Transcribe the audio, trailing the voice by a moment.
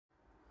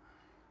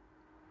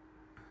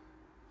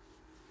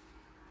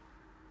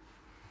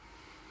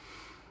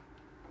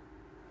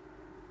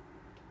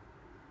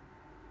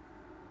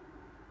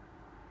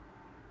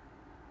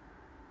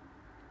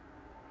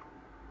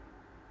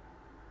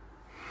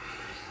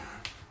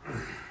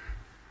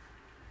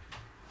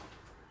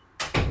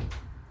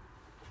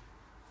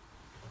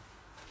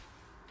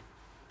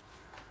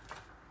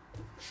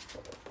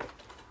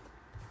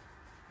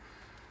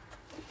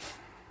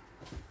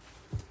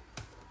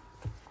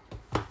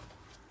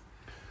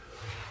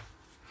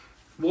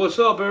What's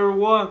up,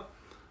 everyone?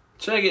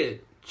 Check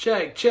it.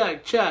 Check.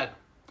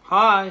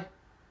 Hi.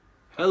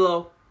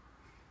 Hello.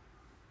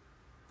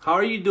 How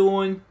are you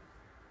doing?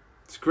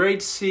 It's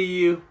great to see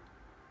you.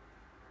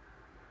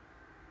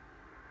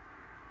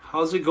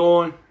 How's it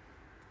going?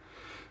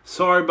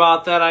 Sorry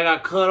about that. I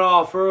got cut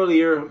off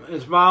earlier.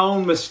 It's my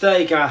own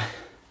mistake. I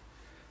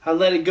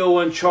let it go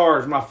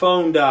uncharged. My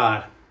phone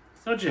died.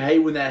 Don't you hate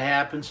when that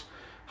happens?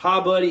 Hi,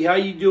 buddy. How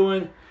you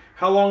doing?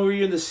 How long were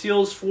you in the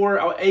SEALs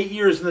for? 8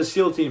 years in the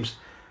SEAL teams.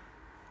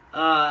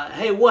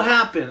 Hey, what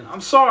happened?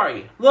 I'm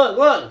sorry. Look,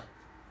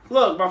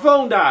 my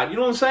phone died. You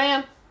know what I'm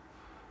saying?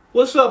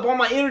 What's up? All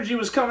my energy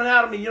was coming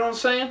out of me. You know what I'm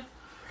saying?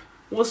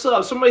 What's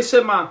up? Somebody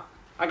said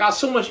I got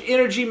so much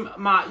energy,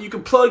 you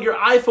can plug your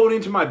iPhone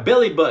into my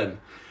belly button.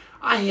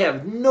 I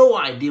have no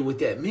idea what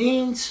that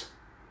means.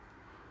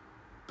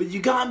 But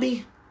you got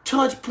me?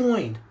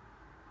 TOUCHPOINT.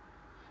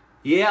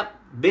 Yep,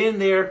 been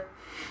there.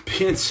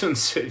 Benson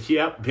said,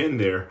 yep, been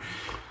there.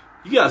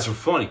 You guys are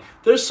funny.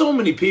 There's so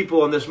many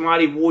people on this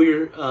Mighty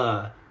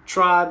Warrior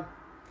tribe.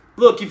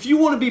 Look, if you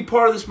want to be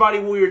part of this Mighty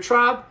Warrior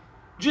tribe,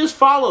 just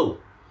follow.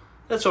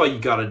 That's all you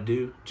got to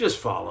do. Just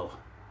follow.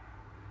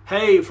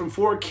 Hey, from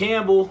Fort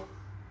Campbell,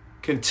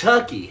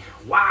 Kentucky.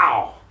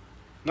 Wow.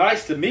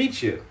 Nice to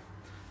meet you.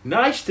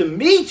 Nice to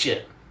meet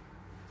you.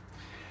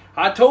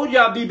 I told you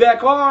I'd be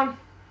back on.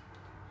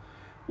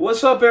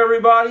 What's up,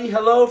 everybody?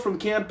 Hello from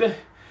Camp.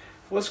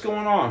 What's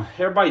going on?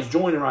 Everybody's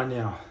joining right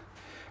now.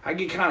 I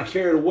get kind of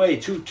carried away.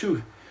 Too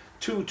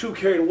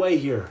carried away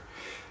here.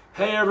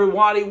 Hey,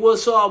 everybody.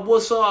 What's up?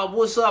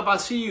 I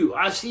see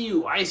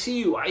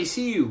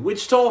you.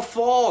 Wichita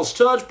Falls,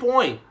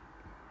 TOUCHPOINT,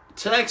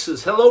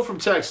 Texas. Hello from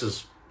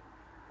Texas.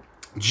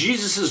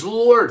 Jesus is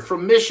Lord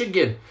from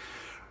Michigan.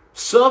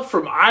 Sub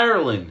from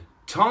Ireland.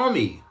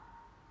 Tommy.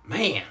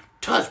 Man,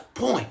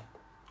 TOUCHPOINT.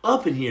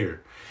 Up in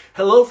here.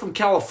 Hello from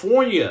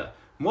California.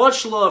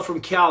 Much love from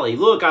Cali.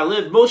 Look, I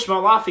lived most of my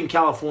life in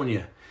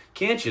California.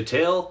 Can't you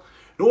tell?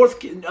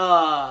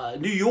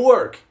 New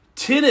York.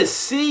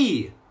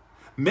 Tennessee.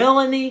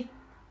 Melanie.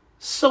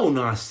 So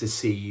nice to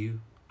see you.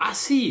 I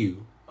see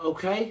you.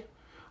 Okay?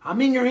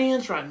 I'm in your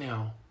hands right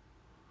now.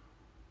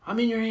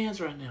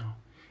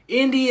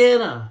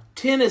 Indiana.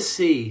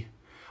 Tennessee.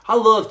 I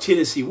love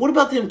Tennessee. What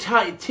about them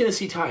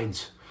Tennessee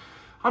Titans?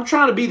 I'm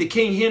trying to be the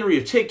King Henry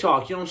of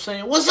TikTok. You know what I'm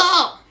saying? What's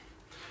up?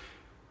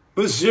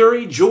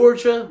 Missouri,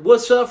 Georgia.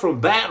 What's up from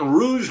Baton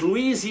Rouge,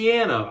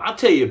 Louisiana? I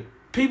tell you,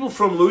 people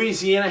from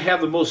Louisiana have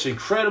the most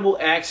incredible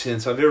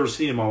accents I've ever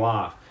seen in my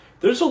life.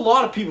 There's a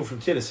lot of people from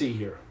Tennessee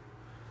here.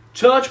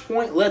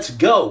 TOUCHPOINT, let's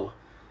go.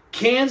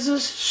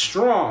 Kansas,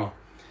 strong.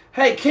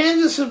 Hey,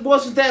 Kansas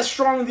wasn't that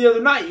strong the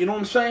other night. You know what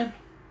I'm saying?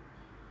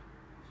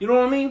 You know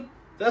what I mean?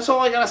 That's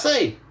all I got to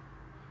say.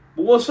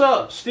 But what's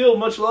up? Still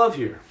much love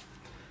here.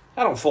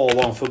 I don't follow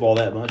along football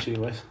that much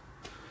anyways.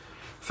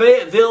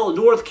 Fayetteville,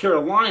 North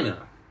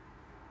Carolina.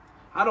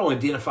 I don't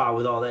identify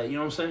with all that. You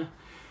know what I'm saying?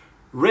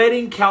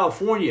 Redding,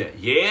 California.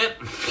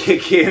 Yep.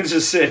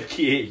 Kansas said,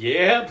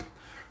 yep.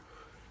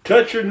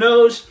 Touch your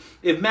nose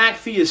if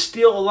McAfee is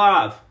still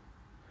alive.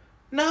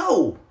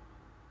 No.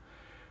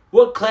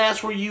 What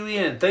class were you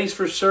in? Thanks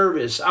for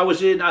service.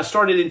 I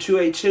started in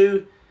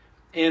 282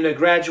 and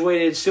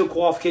graduated SEAL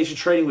qualification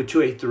training with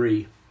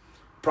 283.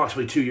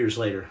 Approximately 2 years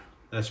later.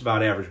 That's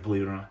about average,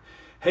 believe it or not.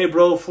 Hey,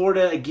 bro,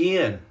 Florida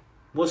again.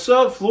 What's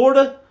up,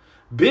 Florida?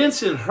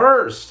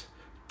 Bensonhurst.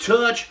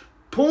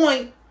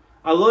 TOUCHPOINT.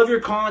 I love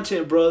your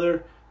content,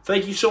 brother.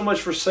 Thank you so much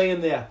for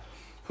saying that.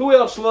 Who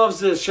else loves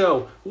this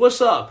show?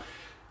 What's up?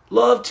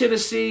 Love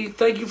Tennessee.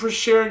 Thank you for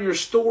sharing your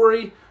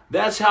story.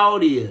 That's how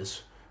it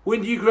is.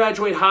 When did you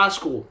graduate high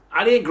school?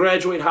 I didn't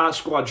graduate high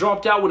school. I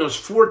dropped out when I was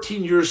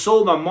 14 years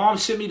old. My mom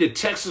sent me to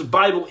Texas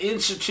Bible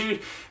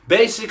Institute,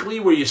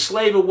 basically where you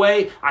slave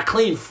away. I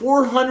cleaned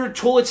 400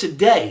 toilets a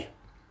day.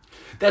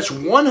 That's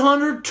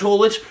 100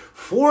 toilets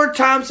 4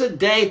 times a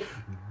day.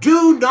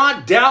 Do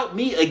not doubt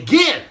me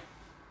again.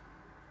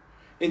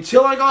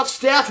 Until I got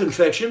staph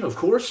infection, of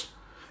course,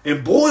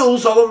 and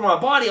boils all over my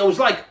body, I was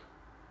like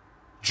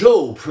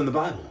Job from the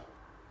Bible.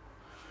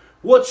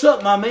 What's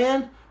up, my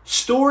man?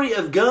 Story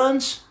of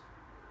guns?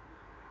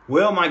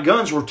 Well, my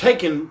guns were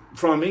taken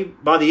from me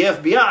by the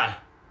FBI.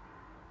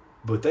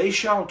 But they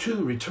shall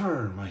too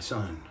return, my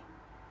son.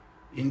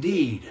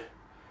 Indeed.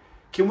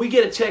 Can we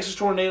get a Texas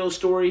tornado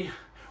story?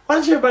 Why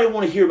does everybody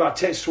want to hear about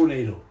Texas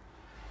tornado?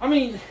 I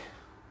mean,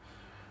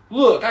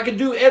 look, I could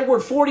do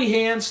Edward 40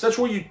 hands. That's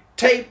where you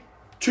tape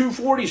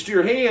 240s to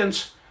your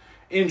hands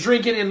and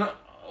drink it in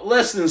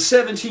less than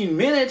 17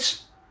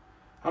 minutes.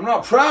 I'm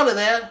not proud of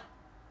that.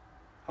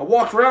 I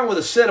walked around with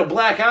a set of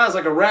black eyes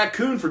like a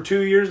raccoon for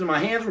 2 years and my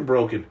hands were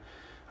broken.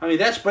 I mean,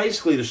 that's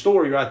basically the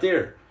story right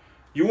there.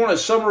 You want a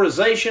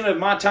summarization of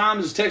my time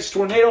as a Texas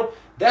tornado?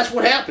 That's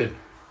what happened.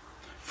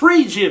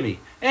 Free Jimmy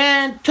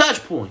and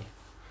TOUCHPOINT.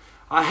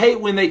 I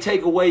hate when they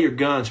take away your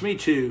guns. Me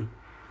too.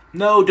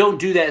 No, don't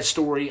do that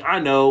story. I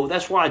know.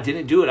 That's why I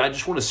didn't do it. I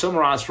just want to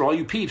summarize for all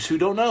you peeps who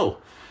don't know.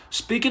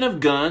 Speaking of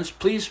guns,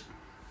 please.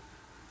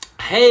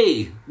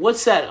 Hey,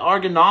 what's that?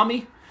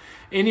 Ergonomy?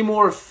 Any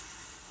more?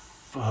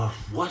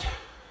 What?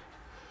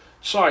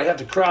 Sorry, I have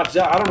to crouch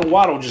down. I don't know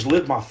why I don't just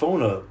lift my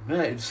phone up.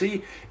 Man,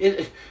 see,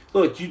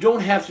 look, you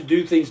don't have to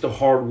do things the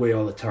hard way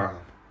all the time.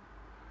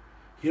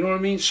 You know what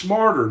I mean?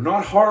 Smarter,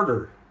 not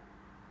harder.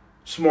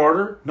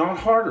 Smarter, not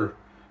harder.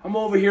 I'm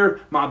over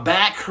here, my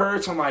back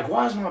hurts. I'm like,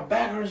 why is my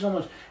back hurt so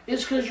much?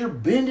 It's because you're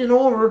bending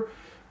over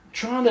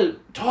trying to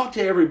talk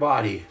to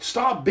everybody.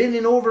 Stop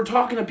bending over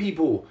talking to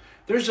people.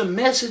 There's a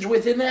message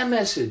within that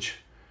message.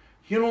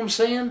 You know what I'm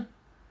saying?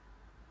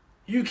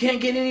 You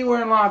can't get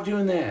anywhere in life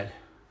doing that.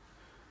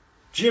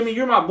 Jimmy,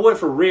 you're my boy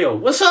for real.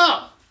 What's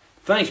up?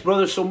 Thanks,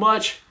 brother, so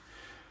much.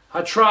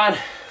 I tried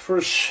for...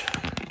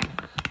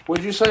 What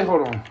did you say?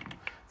 Hold on.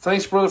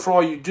 Thanks, brother, for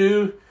all you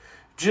do.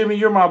 Jimmy,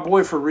 you're my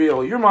boy for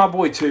real. You're my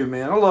boy too,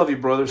 man. I love you,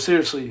 brother.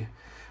 Seriously.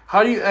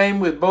 How do you aim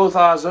with both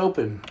eyes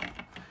open?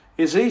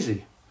 It's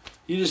easy.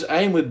 You just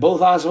aim with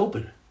both eyes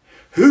open.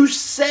 Who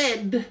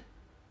said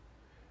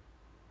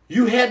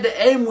you had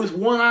to aim with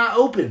one eye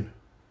open?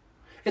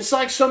 It's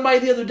like somebody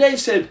the other day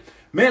said,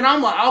 man,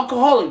 I'm an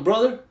alcoholic,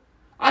 brother.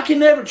 I can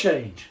never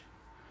change.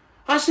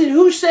 I said,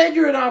 who said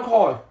you're an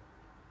alcoholic?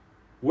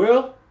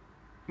 Well,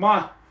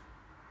 my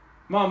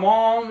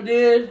mom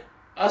did.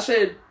 I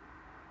said,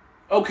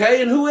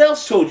 okay, and who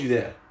else told you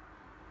that?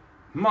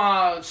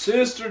 My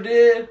sister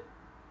did.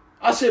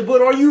 I said,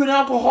 but are you an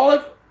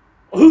alcoholic?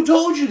 Who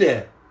told you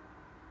that?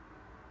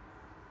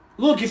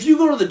 Look, if you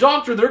go to the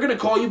doctor, they're going to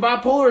call you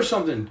bipolar or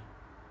something.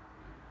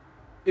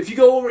 If you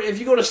go to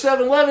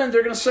 7-Eleven,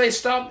 they're going to say,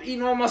 stop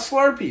eating all my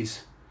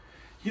Slurpees.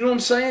 You know what I'm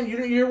saying?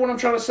 You hear what I'm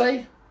trying to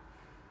say?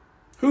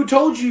 Who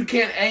told you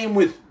can't aim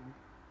with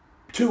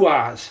two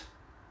eyes?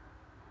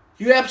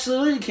 You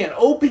absolutely can't.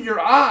 Open your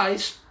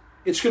eyes.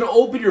 It's going to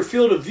open your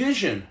field of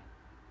vision.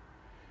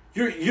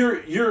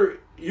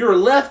 Your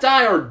left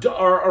eye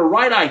or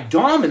right eye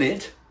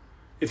dominant.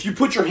 If you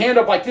put your hand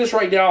up like this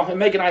right now and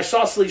make an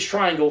isosceles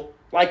triangle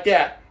like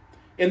that,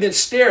 and then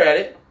stare at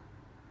it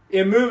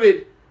and move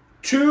it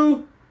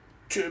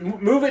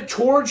move it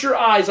towards your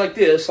eyes like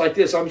this.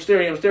 I'm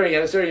staring at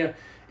it.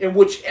 And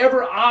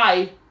whichever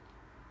eye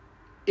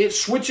it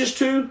switches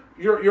to,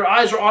 your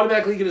eyes are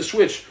automatically going to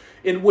switch.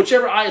 And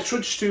whichever eye it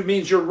switches to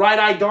means your right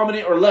eye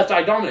dominant or left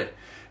eye dominant.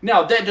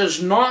 Now, that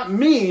does not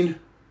mean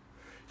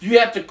you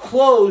have to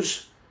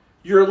close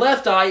your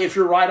left eye if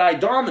your right eye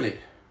dominant.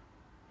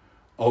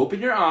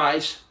 Open your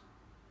eyes.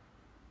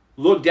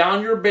 Look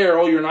down your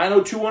barrel, your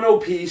 90210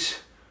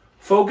 piece.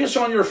 Focus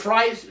on your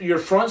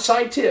front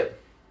side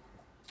tip.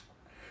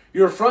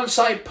 Your front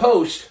side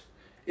post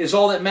is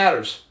all that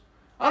matters.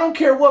 I don't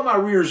care what my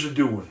rears are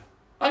doing.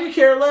 I can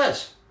care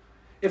less.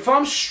 If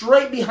I'm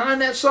straight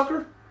behind that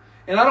sucker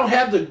and I don't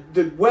have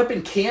the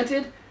weapon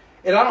canted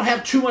and I don't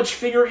have too much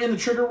finger in the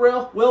trigger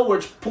rail, where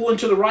it's pulling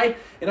to the right,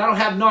 and I don't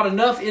have not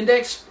enough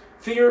index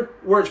finger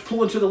where it's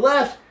pulling to the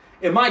left,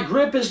 and my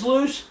grip is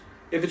loose,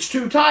 if it's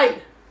too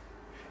tight,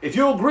 if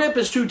your grip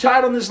is too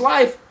tight on this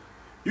life,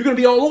 you're going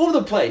to be all over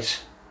the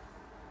place.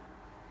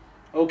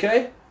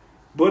 Okay?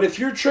 But if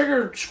your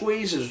trigger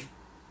squeeze is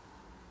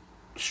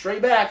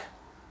straight back,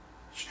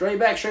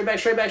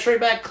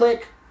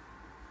 click,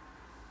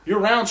 your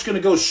round's going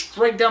to go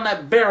straight down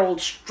that barrel,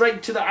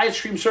 straight to the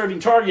ice cream serving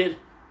target,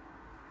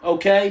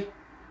 okay?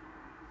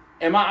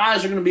 And my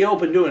eyes are going to be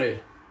open doing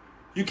it.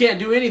 You can't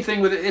do anything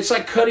with it. It's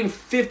like cutting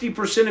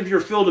 50% of your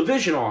field of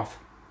vision off.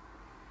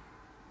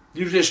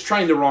 You're just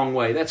trained the wrong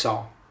way, that's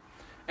all.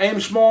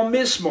 Aim small,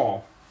 miss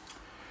small.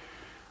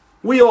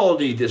 We all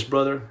need this,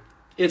 brother.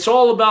 It's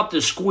all about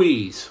the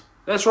squeeze.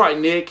 That's right,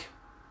 Nick.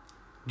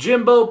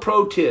 Jimbo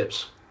Pro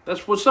Tips.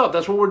 That's what's up.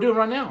 That's what we're doing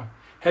right now.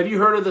 Have you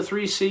heard of the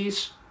 3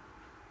 C's?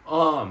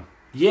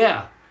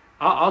 Yeah.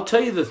 I'll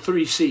tell you the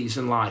 3 C's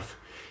in life.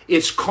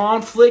 It's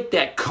conflict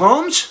that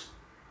comes.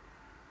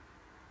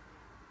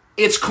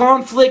 It's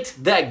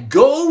conflict that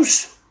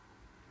goes.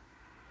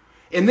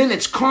 And then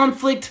it's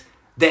conflict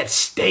that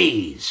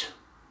stays.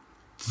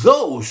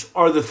 Those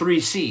are the 3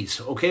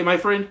 C's. Okay, my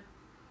friend?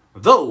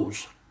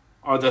 Those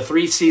are the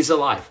 3 C's of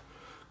life.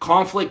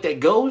 Conflict that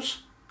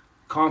goes.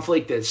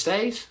 Conflict that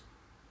stays.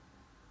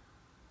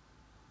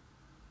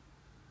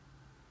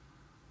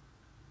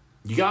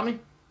 You got me?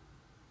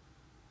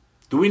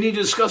 Do we need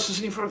to discuss this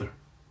any further?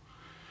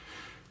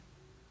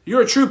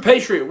 You're a true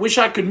patriot. Wish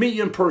I could meet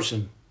you in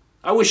person.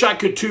 I wish I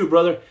could too,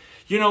 brother.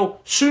 You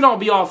know, soon I'll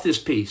be off this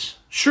piece.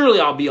 Surely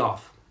I'll be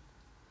off.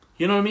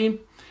 You know what I mean?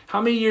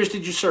 How many years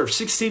did you serve?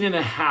 16 and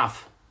a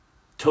half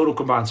total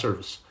combined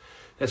service.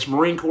 That's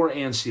Marine Corps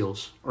and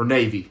SEALs, or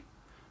Navy,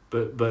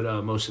 but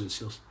most of the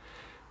SEALs.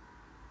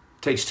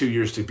 Takes 2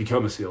 years to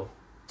become a SEAL,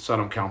 so I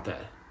don't count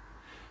that.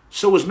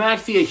 So was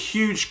McAfee a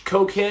huge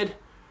cokehead?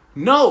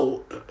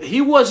 No,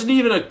 he wasn't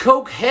even a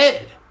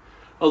cokehead.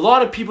 A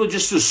lot of people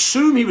just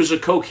assume he was a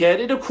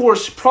cokehead, and of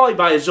course, probably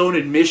by his own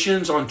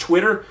admissions on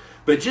Twitter,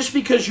 but just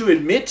because you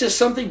admit to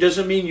something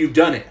doesn't mean you've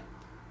done it.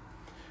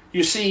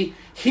 You see,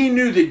 he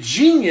knew the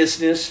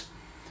genius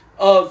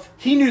of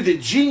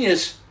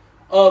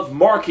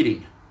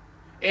marketing.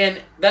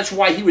 And that's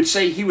why he would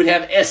say he would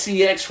have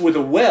sex with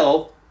a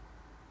well.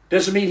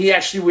 Doesn't mean he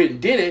actually went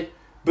and did it,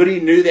 but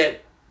he knew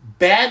that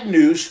bad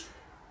news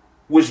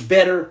was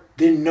better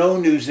than no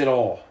news at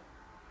all.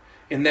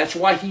 And that's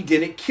why he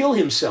didn't kill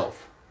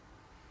himself.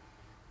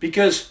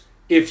 Because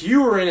if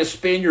you were in a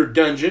Spaniard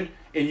dungeon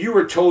and you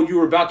were told you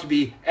were about to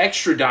be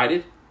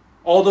extradited,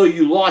 although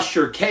you lost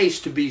your case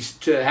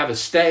to have a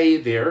stay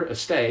there,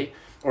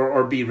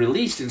 or be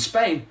released in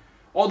Spain,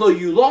 although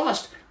you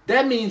lost,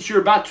 that means you're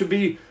about to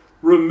be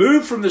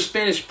removed from the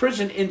Spanish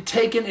prison and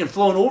taken and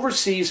flown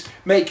overseas,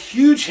 make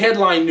huge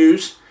headline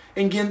news,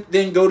 and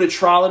then go to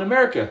trial in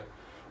America.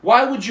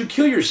 Why would you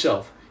kill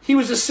yourself? He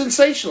was a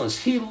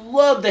sensationalist. He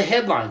loved the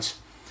headlines.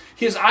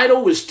 His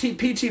idol was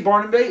P.T.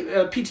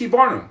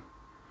 Barnum,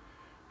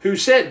 who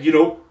said,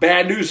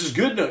 bad news is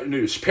good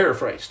news,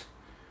 paraphrased.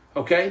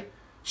 Okay?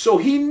 So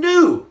he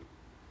knew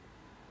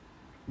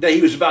that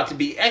he was about to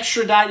be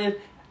extradited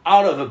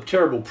out of a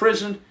terrible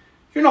prison.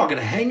 You're not going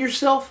to hang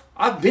yourself.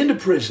 I've been to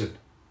prison.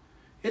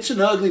 It's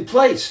an ugly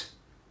place.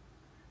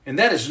 And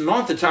that is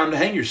not the time to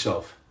hang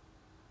yourself.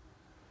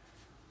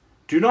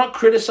 Do not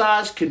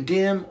criticize,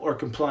 condemn, or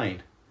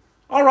complain.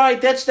 All right,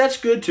 that's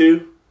good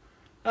too.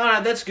 All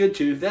right, that's good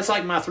too. That's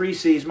like my 3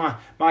 C's, my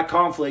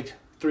conflict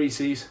 3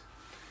 C's.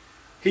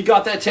 He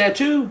got that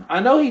tattoo. I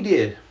know he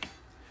did.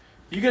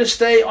 You going to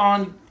stay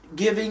on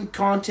giving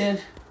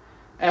content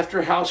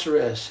after house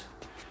arrest?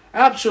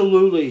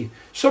 Absolutely.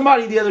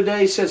 Somebody the other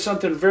day said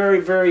something very,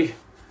 very...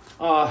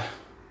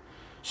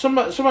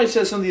 Somebody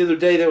said something the other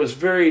day that was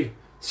very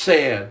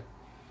sad.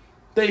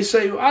 They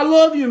say, I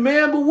love you,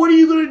 man, but what are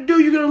you going to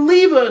do? You're going to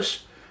leave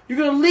us. You're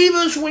going to leave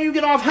us when you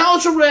get off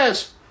house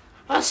arrest.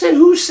 I said,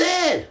 who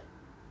said?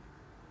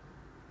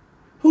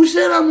 Who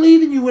said I'm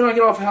leaving you when I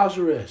get off house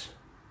arrest?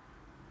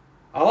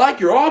 I like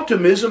your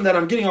optimism that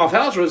I'm getting off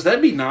house arrest.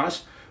 That'd be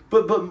nice.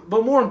 But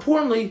more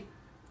importantly,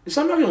 is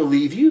I'm not going to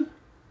leave you.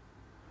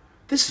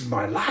 This is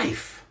my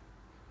life.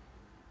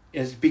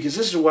 Because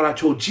this is what I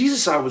told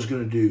Jesus I was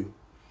going to do.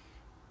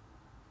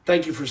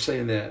 Thank you for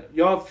saying that.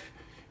 Y'all,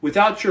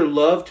 without your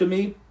love to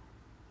me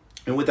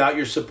and without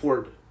your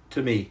support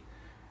to me,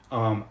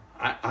 I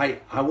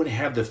wouldn't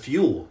have the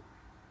fuel.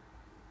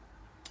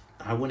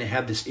 I wouldn't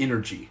have this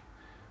energy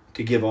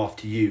to give off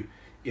to you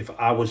if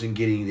I wasn't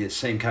getting the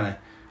same kind of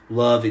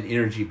love and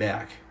energy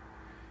back.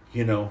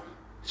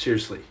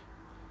 Seriously.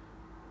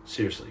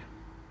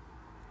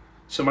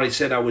 Somebody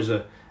said I was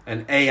an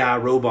AI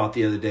robot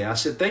the other day. I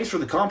said, thanks for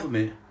the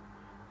compliment.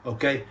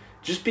 Okay?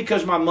 Just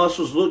because my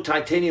muscles look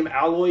titanium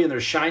alloy and they're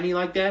shiny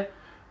like that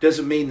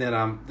doesn't mean that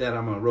I'm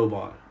a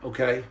robot.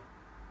 Okay?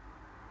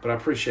 But I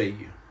appreciate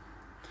you.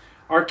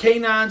 Are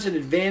canines an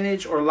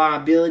advantage or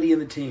liability in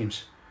the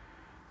teams?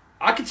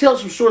 I could tell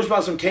some stories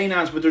about some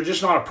canines, but they're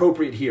just not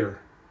appropriate here.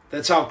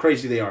 That's how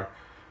crazy they are.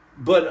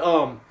 But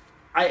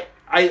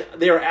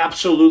they are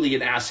absolutely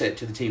an asset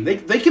to the team. They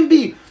can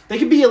be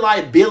a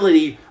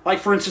liability. Like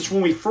for instance,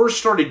 when we first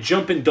started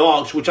jumping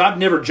dogs, which I've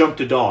never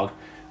jumped a dog,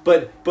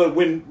 but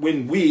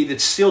when we, the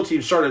SEAL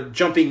team, started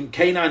jumping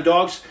canine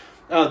dogs,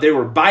 they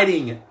were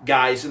biting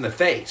guys in the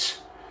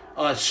face.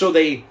 So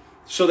they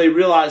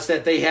realized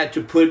that they had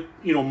to put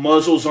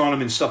muzzles on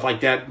them and stuff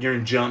like that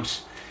during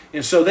jumps,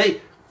 and so they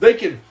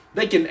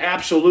can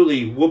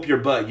absolutely whoop your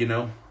butt.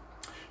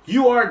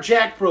 You are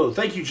Jack Pro.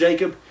 Thank you,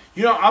 Jacob.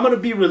 I'm going to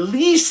be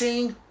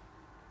releasing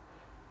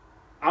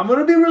 5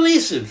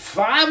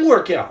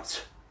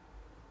 workouts.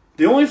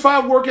 The only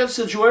 5 workouts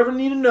that you'll ever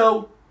need to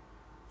know.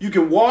 You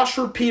can wash,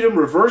 repeat them,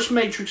 reverse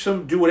matrix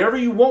them, do whatever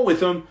you want with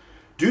them.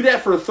 Do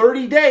that for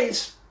 30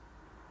 days.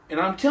 And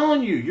I'm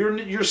telling you,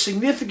 your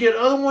significant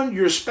other one,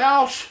 your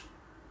spouse,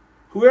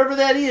 whoever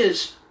that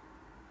is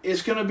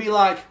going to be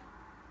like,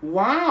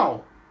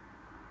 wow,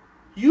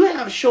 you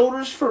have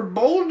shoulders for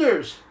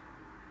boulders.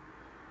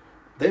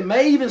 They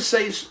may even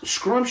say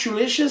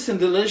scrumptious and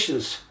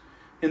delicious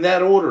in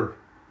that order.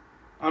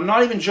 I'm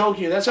not even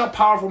joking. That's how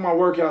powerful my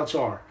workouts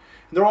are.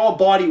 They're all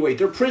body weight.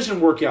 They're prison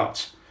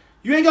workouts.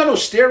 You ain't got no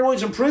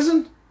steroids in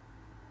prison?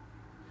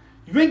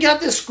 You ain't got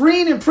this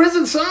screen in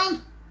prison,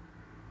 son?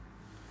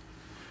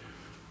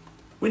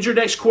 When's your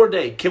next court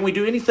date? Can we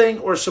do anything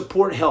or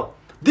support help?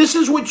 This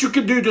is what you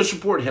can do to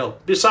support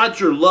help. Besides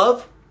your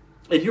love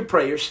and your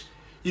prayers,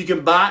 you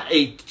can buy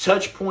a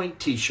TOUCHPOINT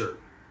t-shirt.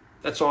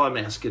 That's all I'm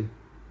asking.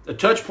 A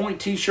TOUCHPOINT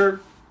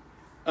t-shirt.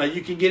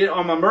 You can get it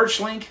on my merch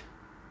link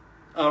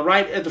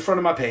right at the front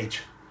of my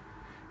page.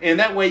 And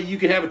that way you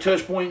can have a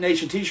TOUCHPOINT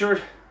Nation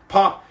t-shirt.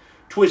 Pop,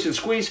 twist, and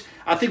squeeze.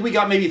 I think we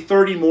got maybe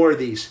 30 more of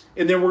these.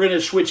 And then we're going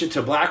to switch it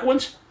to black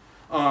ones.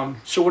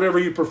 So whatever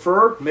you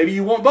prefer. Maybe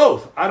you want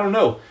both. I don't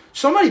know.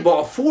 Somebody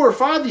bought 4 or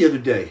 5 the other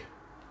day.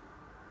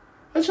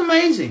 That's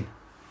amazing.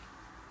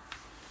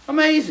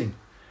 Amazing.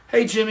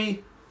 Hey,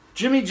 Jimmy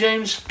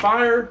James,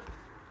 fighter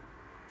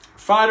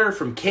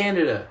from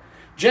Canada.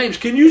 James,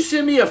 can you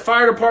send me a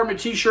fire department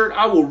t-shirt?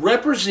 I will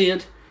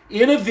represent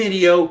in a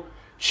video.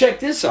 Check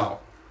this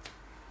out.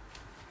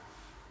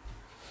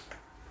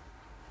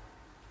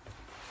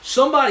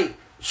 Somebody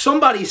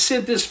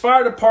sent this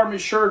fire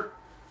department shirt.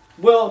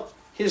 Well,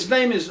 his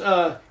name is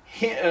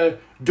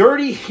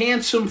Dirty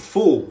Handsome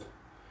Fool.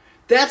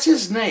 That's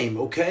his name,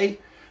 okay?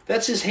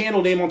 That's his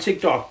handle name on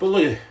TikTok.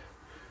 But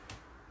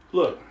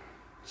look.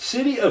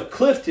 City of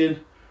Clifton,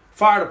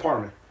 Fire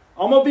Department.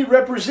 I'm going to be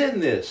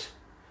representing this.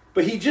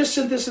 But he just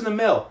sent this in the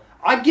mail.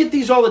 I get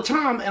these all the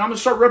time, and I'm going to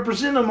start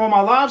representing them on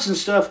my lives and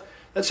stuff.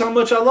 That's how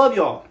much I love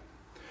y'all.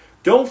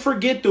 Don't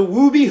forget the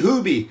Wooby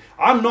Hooby.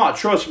 I'm not,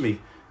 trust me.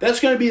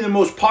 That's going to be the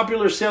most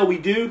popular sale we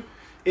do,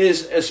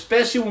 is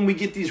especially when we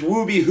get these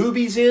Wooby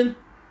Hoobies in.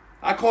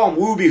 I call them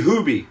Wooby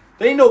Hooby.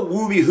 They ain't no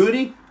Wooby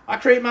Hoodie. I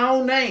create my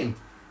own name.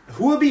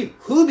 Wooby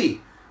Hooby.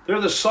 They're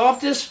the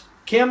softest,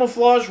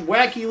 camouflage,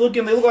 wacky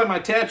looking. They look like my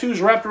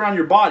tattoos wrapped around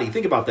your body.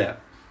 Think about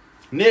that.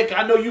 Nick,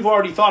 I know you've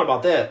already thought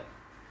about that.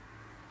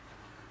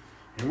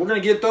 And we're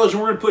going to get those,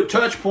 and we're going to put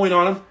TOUCHPOINT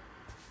on them,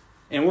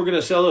 and we're going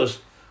to sell those.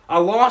 I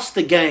lost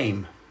the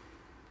game.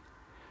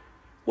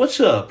 What's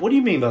up? What do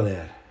you mean by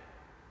that?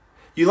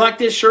 You like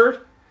this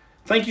shirt?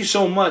 Thank you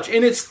so much.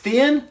 And it's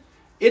thin.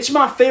 It's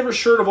my favorite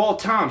shirt of all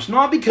times.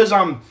 Not because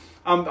I'm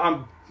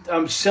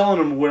selling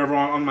them or whatever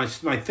on my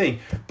thing,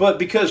 but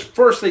because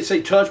first they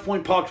say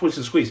TOUCHPOINT, pop, twist,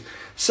 and squeeze.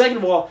 Second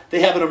of all,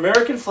 they have an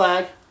American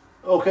flag.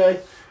 Okay,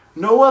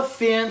 no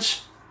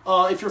offense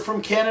if you're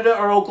from Canada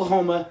or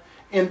Oklahoma.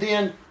 And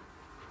then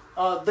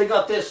they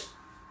got this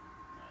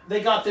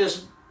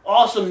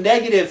awesome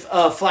negative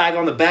flag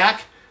on the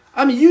back.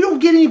 I mean, you don't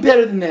get any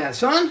better than that,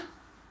 son.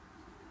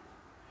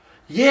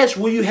 Yes,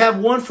 will you have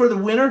one for the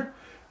winner?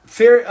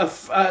 Fair.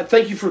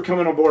 Thank you for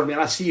coming on board, man.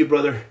 I see you,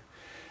 brother.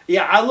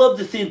 Yeah, I love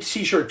the thin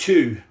t-shirt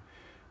too,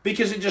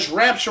 because it just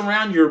wraps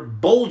around your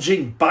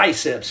bulging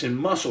biceps and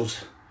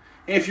muscles.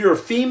 And if you're a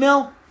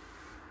female,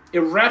 it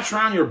wraps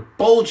around your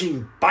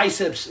bulging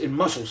biceps and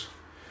muscles.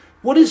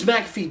 What is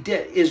McAfee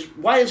dead?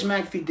 Why is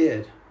McAfee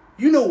dead?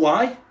 You know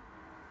why.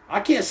 I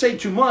can't say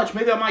too much.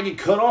 Maybe I might get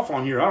cut off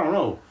on here. I don't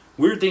know.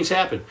 Weird things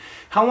happen.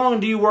 How long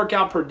do you work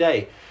out per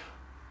day?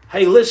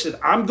 Hey, listen,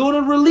 I'm going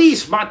to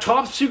release my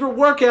top secret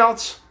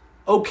workouts,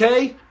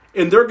 okay?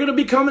 And they're going to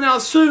be coming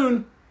out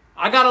soon.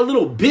 I got a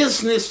little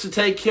business to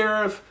take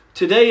care of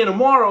today and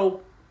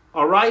tomorrow,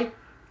 all right?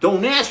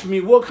 Don't ask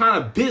me what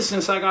kind of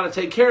business I got to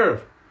take care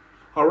of,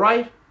 all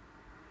right?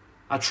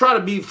 I try to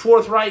be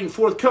forthright and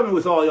forthcoming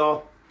with all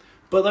y'all.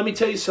 But let me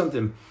tell you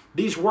something.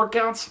 These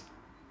workouts,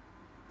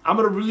 I'm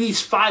going to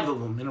release 5 of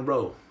them in a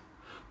row.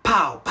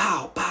 Pow,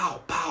 pow,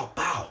 pow, pow,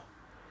 pow.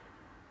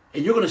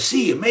 And you're going to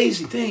see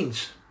amazing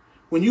things.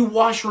 When you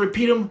wash and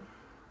repeat them,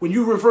 when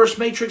you reverse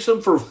matrix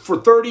them for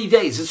 30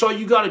 days, that's all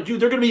you got to do.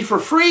 They're going to be for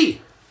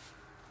free.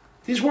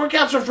 These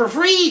workouts are for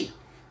free.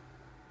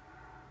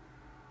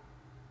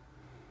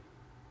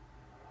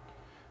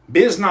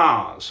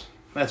 Business.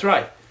 That's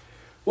right.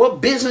 What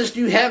business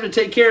do you have to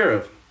take care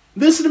of?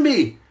 Listen to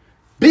me.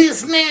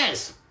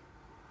 Business.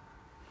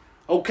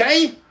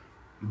 Okay?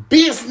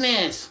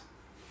 Business.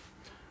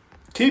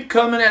 Keep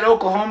coming at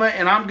Oklahoma,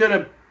 and I'm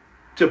going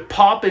to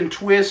pop and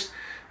twist.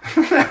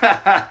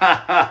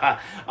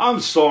 I'm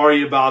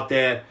sorry about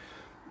that.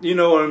 You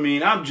know what I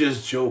mean? I'm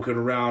just joking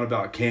around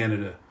about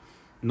Canada.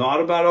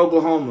 Not about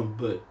Oklahoma,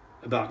 but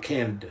about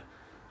Canada.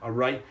 All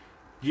right?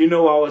 You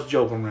know I was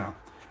joking around.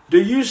 Do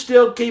you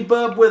still keep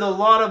up with a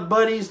lot of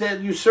buddies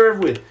that you serve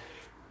with?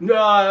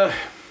 Not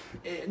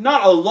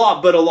a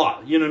lot, but a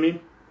lot. You know what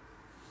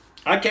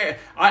I mean?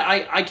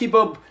 I keep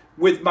up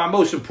with my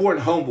most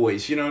important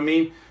homeboys. You know what I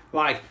mean?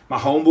 Like my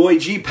homeboy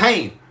G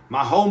Payne,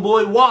 my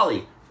homeboy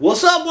Wally.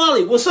 What's up,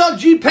 Wally? What's up,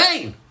 G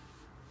Payne?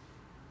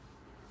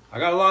 I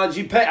got a lot of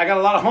G Payne. I got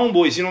a lot of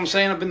homeboys. You know what I'm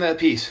saying? Up in that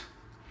piece.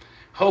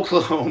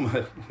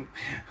 Oklahoma.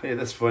 Hey,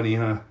 that's funny,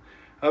 huh?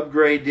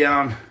 Upgrade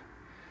down.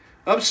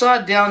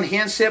 Upside down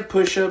handstand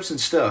push-ups and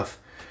stuff.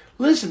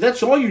 Listen,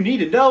 that's all you need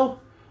to know.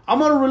 I'm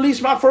going to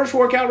release my first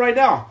workout right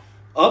now.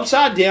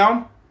 Upside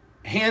down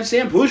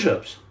handstand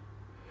push-ups.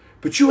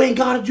 But you ain't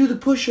got to do the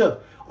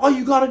push-up. All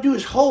you got to do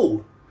is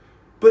hold.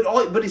 But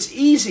it's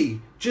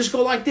easy. Just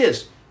go like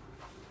this.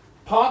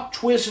 Pop,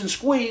 twist, and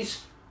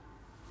squeeze.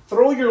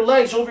 Throw your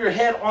legs over your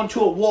head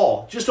onto a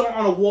wall. Just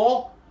on a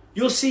wall.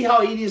 You'll see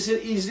how easy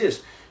it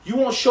is. You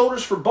want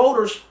shoulders for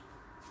boulders.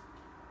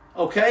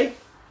 Okay?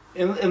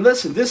 And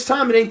listen, this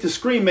time it ain't the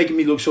screen making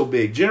me look so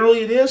big.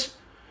 Generally it is.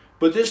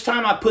 But this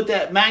time I put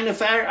that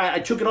magnifier, I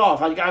took it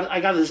off. I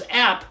got this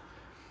app.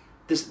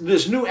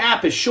 This new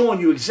app is showing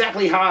you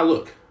exactly how I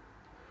look.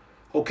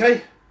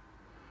 Okay?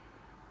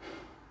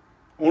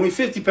 Only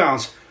 50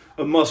 pounds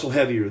of muscle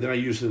heavier than I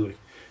usually look.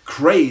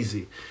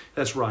 Crazy.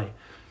 That's right.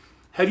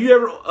 Have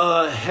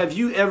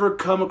you ever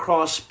come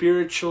across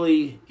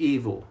spiritually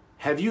evil?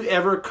 Have you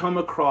ever come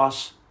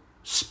across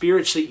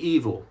spiritually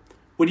evil?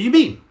 What do you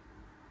mean?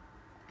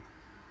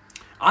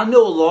 I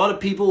know a lot of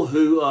people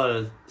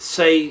who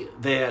say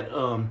that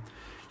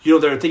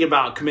they're thinking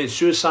about committing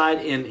suicide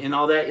and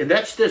all that, and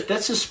that's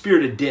a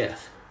spirit of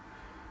death,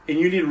 and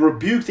you need to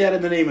rebuke that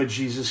in the name of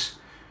Jesus.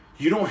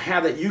 You don't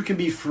have that. You can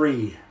be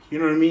free. You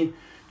know what I mean?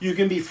 You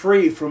can be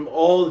free from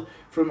all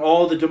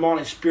the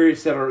demonic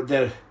spirits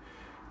that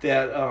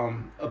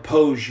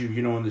oppose you.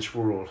 You know, in this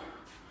world.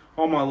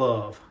 All my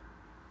love.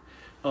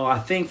 Oh, I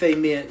think they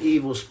meant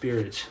evil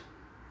spirits.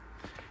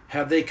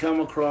 Have they come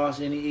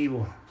across any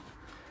evil?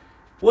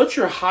 What's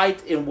your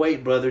height and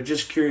weight, brother?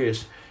 Just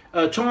curious.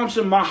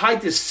 Thompson, my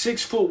height is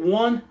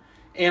 6'1",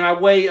 and I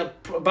weigh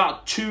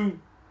about 2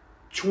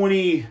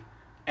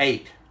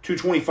 228,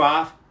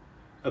 225,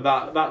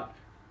 about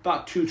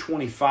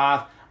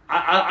 225.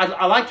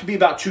 I like to be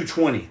about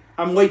 220.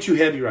 I'm way too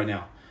heavy right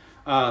now,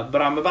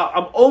 but I'm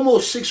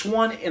almost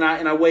 6'1", and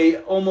I weigh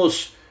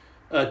almost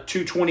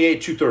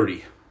 228,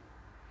 230.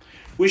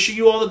 Wishing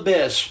you all the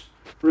best.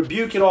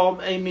 Rebuke it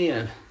all.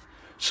 Amen.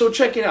 So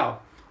check it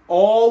out.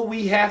 All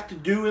we have to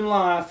do in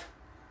life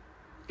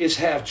is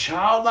have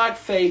childlike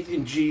faith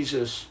in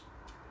Jesus.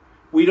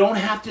 We don't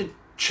have to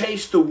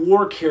chase the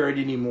war carrot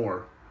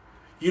anymore.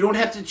 You don't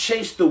have to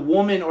chase the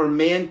woman or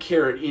man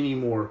carrot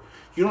anymore.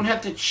 You don't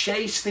have to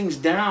chase things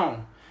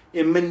down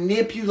and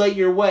manipulate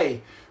your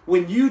way.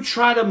 When you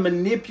try to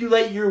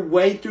manipulate your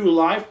way through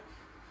life,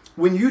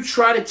 when you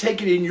try to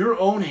take it in your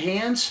own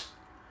hands,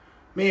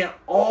 man,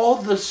 all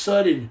of a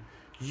sudden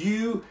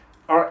you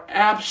are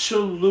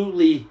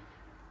absolutely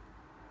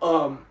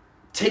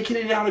taking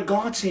it out of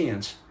God's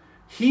hands.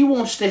 He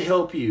wants to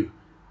help you.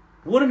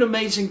 What an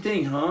amazing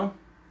thing, huh?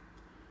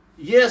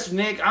 Yes,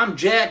 Nick, I'm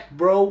jacked,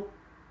 bro.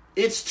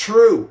 It's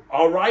true,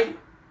 all right?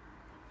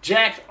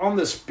 Jacked on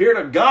the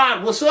Spirit of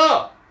God. What's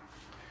up?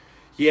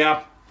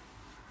 Yeah.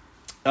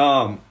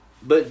 But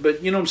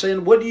you know what I'm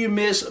saying? What do you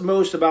miss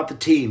most about the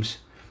teams?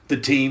 The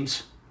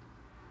teams.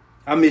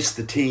 I miss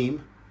the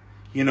team.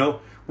 You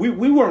know, we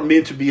weren't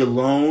meant to be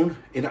alone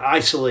and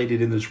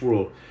isolated in this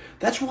world.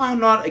 That's why I'm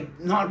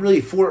not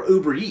really for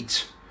Uber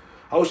Eats.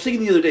 I was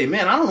thinking the other day,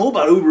 man, I don't know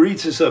about Uber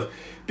Eats and stuff,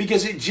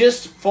 because it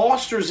just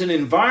fosters an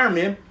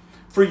environment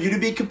for you to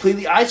be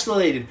completely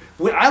isolated.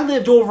 When I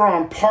lived over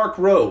on Park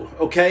Row,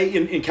 okay,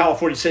 in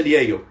California, San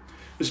Diego,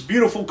 this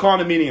beautiful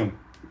condominium.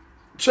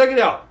 Check it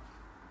out.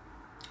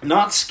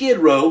 Not Skid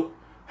Row.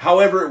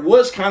 However, it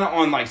was kind of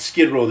on like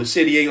Skid Row, the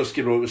San Diego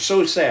Skid Row. It was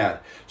so sad.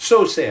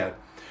 So sad.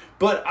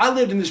 But I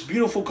lived in this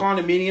beautiful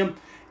condominium,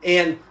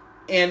 and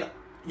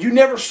you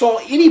never saw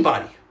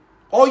anybody.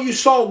 All you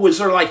saw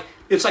was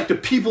it's like the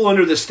people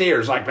under the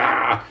stairs, like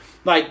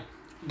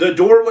the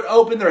door would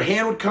open, their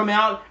hand would come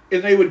out,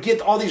 and they would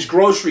get all these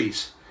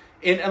groceries.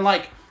 And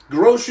like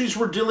groceries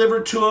were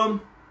delivered to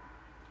them.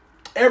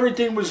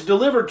 Everything was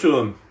delivered to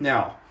them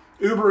now.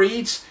 Uber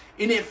Eats,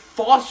 and it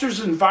fosters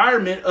an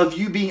environment of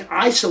you being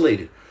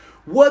isolated.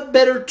 What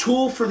better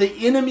tool for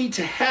the enemy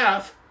to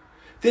have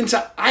than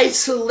to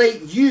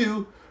isolate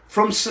you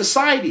from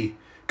society?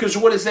 Because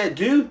what does that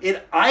do?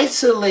 It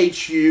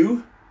isolates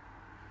you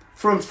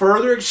from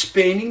further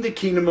expanding the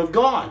kingdom of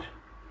God.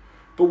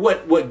 But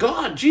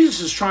what Jesus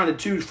is trying to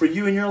do for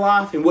you in your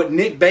life, and what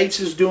Nick Bates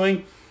is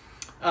doing,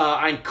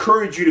 I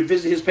encourage you to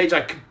visit his page. I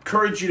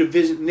encourage you to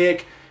visit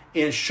Nick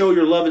and show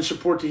your love and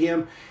support to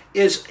him,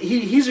 is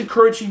he's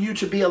encouraging you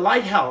to be a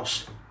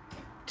lighthouse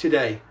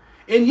today.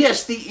 And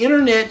yes, the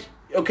internet,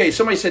 okay,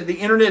 somebody said the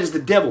internet is the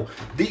devil.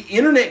 The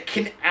internet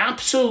can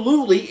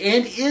absolutely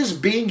and is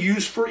being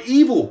used for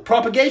evil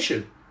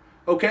propagation,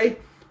 okay?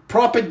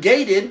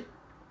 Propagated,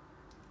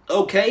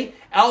 okay,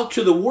 out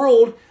to the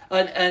world,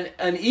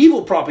 an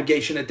evil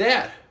propagation at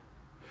that.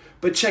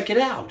 But check it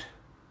out.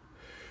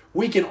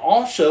 We can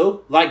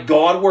also, like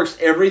God works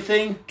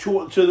everything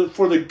for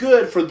the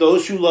good for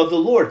those who love the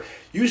Lord.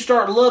 You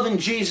start loving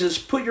Jesus,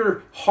 put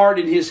your heart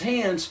in his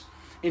hands,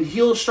 and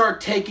he'll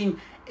start taking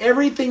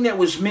everything that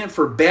was meant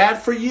for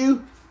bad for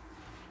you,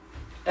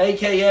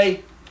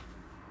 a.k.a.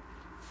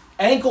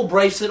 ankle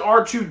bracelet,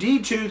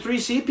 R2-D2,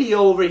 3CPO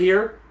over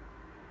here,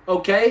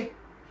 okay?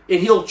 And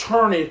he'll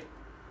turn it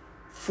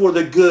for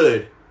the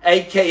good,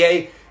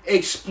 a.k.a.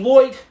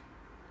 exploit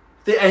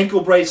the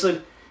ankle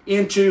bracelet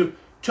into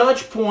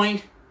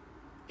TOUCHPOINT,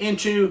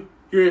 into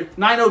your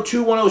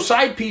 90210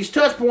 side piece,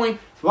 TOUCHPOINT,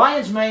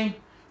 lion's mane.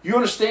 You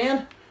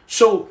understand?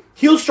 So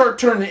he'll start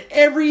turning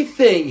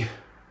everything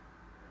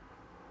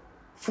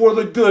for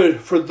the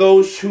good for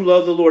those who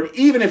love the Lord,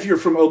 even if you're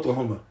from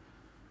Oklahoma.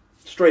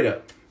 Straight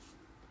up.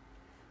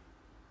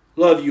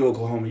 Love you,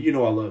 Oklahoma. You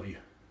know I love you.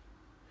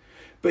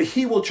 But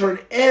he will turn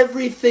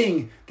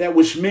everything that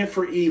was meant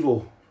for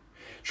evil.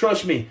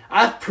 Trust me,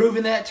 I've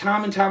proven that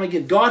time and time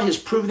again. God has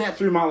proven that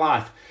through my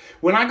life.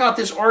 When I got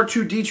this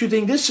R2-D2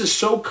 thing, this is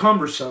so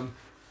cumbersome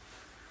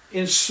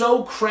and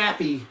so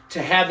crappy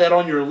to have that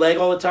on your leg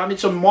all the time.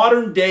 It's a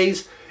modern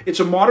day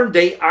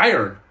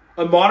iron,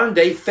 a modern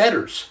day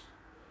fetters.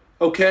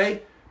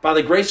 Okay? By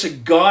the grace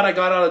of God, I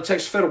got out of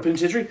Texas Federal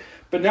Penitentiary,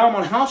 but now I'm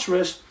on house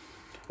arrest.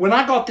 When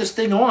I got this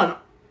thing on,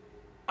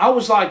 I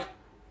was like,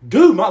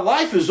 dude, my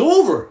life is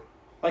over.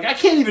 Like, I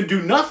can't even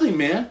do nothing,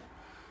 man.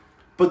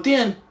 But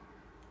then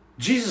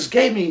Jesus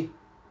gave me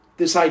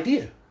this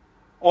idea,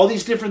 all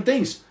these different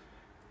things.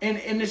 And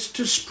it's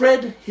to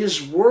spread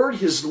his word,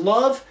 his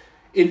love,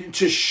 and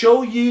to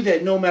show you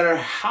that no matter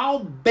how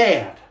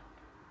bad,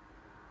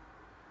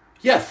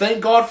 yeah,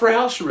 thank God for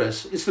house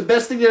arrest. It's the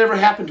best thing that ever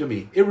happened to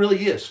me. It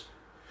really is.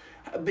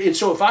 And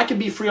so if I can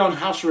be free on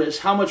house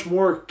arrest, how much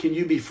more can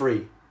you be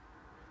free?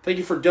 Thank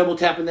you for double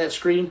tapping that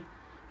screen,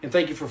 and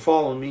thank you for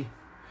following me.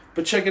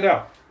 But check it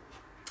out.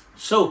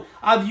 So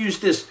I've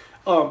used this.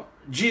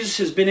 Jesus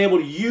has been able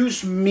to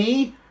use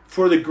me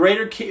for the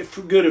greater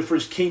good and for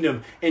his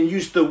kingdom, and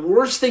use the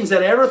worst things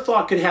that I ever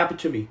thought could happen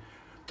to me.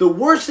 The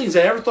worst things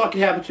I ever thought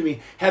could happen to me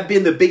have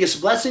been the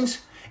biggest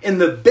blessings, and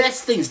the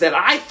best things that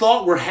I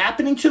thought were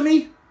happening to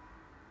me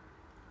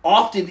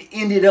often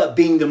ended up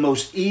being the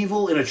most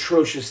evil and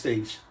atrocious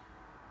things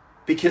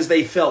because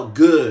they felt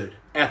good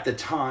at the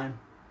time.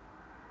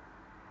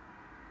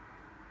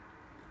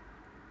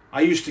 I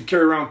used to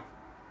carry around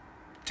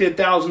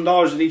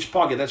 $10,000 in each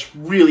pocket. That's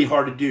really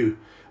hard to do,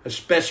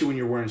 especially when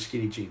you're wearing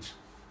skinny jeans.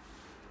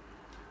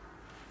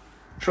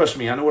 Trust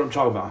me, I know what I'm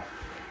talking about.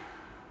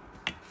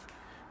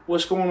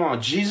 What's going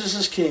on? Jesus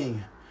is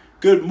King.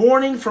 Good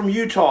morning from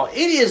Utah. It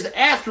is the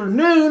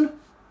afternoon,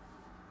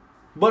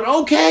 but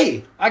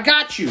okay, I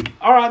got you.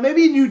 All right,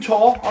 maybe in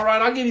Utah. All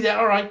right, I'll give you that.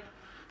 All right.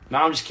 No,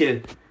 I'm just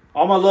kidding.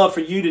 All my love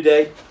for you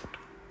today.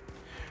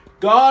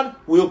 God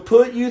will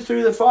put you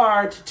through the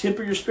fire to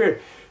temper your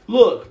spirit.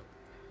 Look,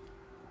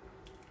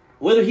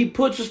 whether he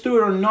puts us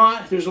through it or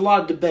not, there's a lot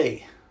of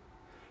debate.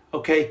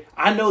 Okay?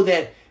 I know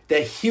that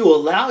he'll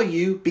allow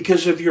you,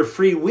 because of your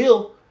free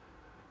will,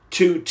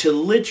 to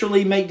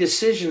literally make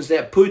decisions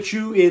that put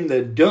you in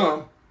the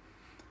dump.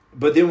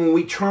 But then when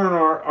we turn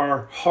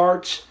our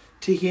hearts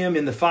to him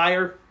in the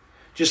fire,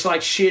 just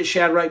like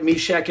Shadrach,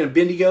 Meshach, and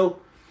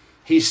Abednego,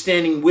 he's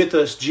standing with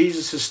us.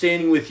 Jesus is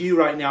standing with you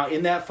right now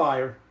in that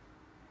fire.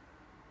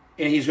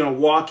 And he's going to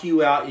walk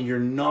you out, and you're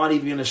not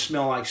even going to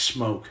smell like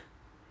smoke.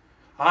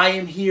 I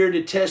am here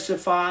to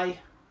testify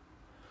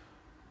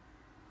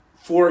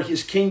for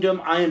his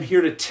kingdom. I am here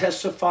to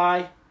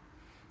testify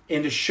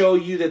and to show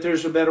you that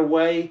there's a better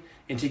way,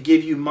 and to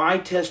give you my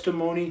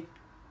testimony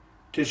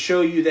to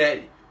show you that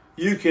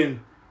you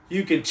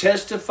can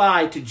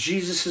testify to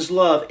Jesus'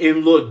 love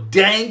and look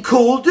dang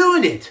cool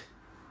doing it.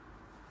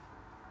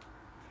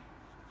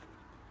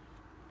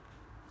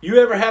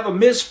 You ever have a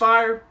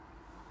misfire?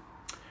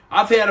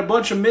 I've had a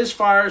bunch of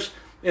misfires,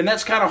 and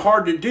that's kind of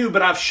hard to do,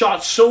 but I've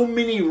shot so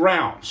many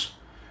rounds.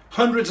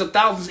 Hundreds of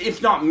thousands,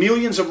 if not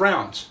millions of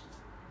rounds.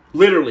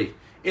 Literally.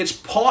 It's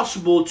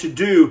possible to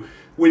do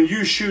when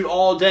you shoot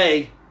all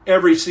day,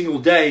 every single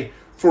day,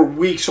 for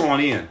weeks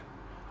on end.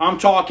 I'm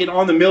talking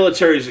on the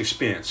military's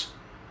expense.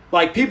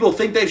 Like, people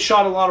think they've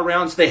shot a lot of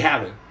rounds. They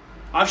haven't.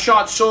 I've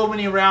shot so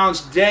many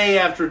rounds day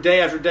after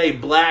day after day,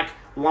 black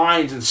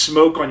lines and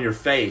smoke on your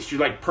face. You're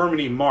like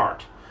permanently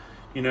marked.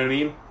 You know what I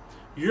mean?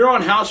 You're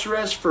on house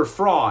arrest for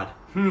fraud.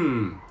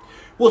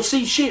 Well,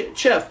 see,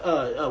 Chef,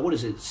 what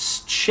is it?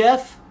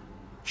 Chef,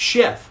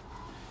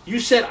 you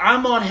said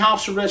I'm on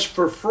house arrest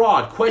for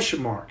fraud,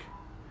 question mark.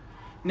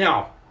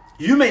 Now,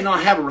 you may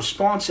not have a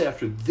response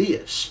after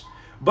this,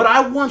 but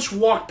I once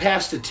walked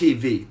past a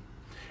TV,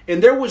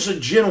 and there was a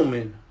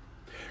gentleman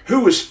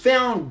who was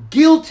found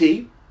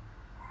guilty.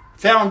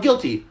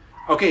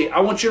 Okay,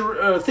 I want you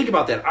to think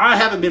about that. I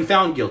haven't been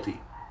found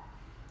guilty.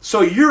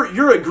 So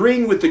you're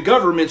agreeing with the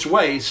government's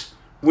ways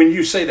when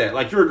you say that.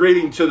 Like, you're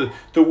agreeing to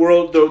the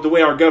world, the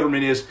way our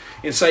government is,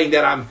 in saying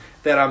that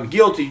I'm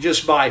guilty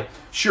just by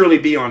surely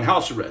being on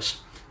house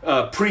arrest,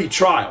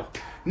 pre-trial.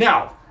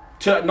 Now,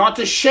 not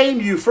to shame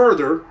you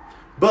further,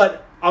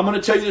 but I'm going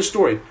to tell you this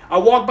story. I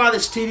walked by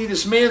this TV.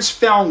 This man's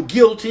found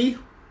guilty.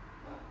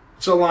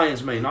 It's a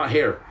lion's mane, not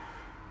hair.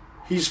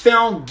 He's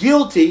found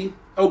guilty.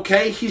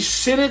 Okay, he's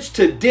sentenced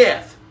to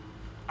death.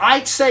 I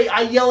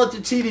yell at the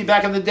TV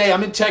back in the day.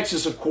 I'm in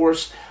Texas, of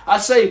course. I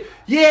say,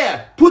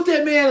 yeah, put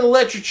that man in an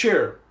electric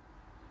chair.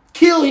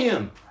 Kill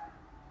him.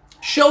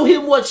 Show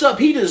him what's up.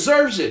 He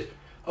deserves it.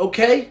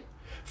 Okay?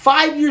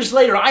 5 years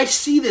later, I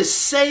see this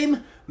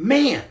same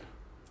man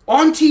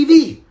on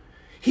TV.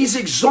 He's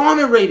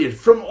exonerated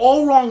from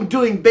all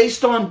wrongdoing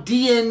based on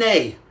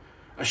DNA.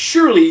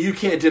 Surely you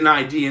can't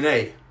deny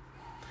DNA.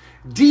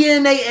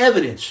 DNA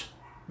evidence.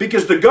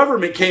 Because the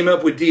government came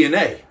up with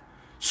DNA.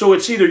 So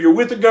it's either you're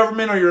with the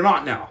government or you're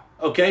not now.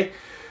 Okay?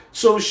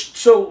 So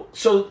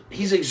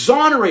he's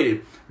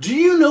exonerated. Do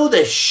you know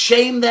the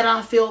shame that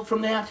I felt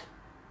from that?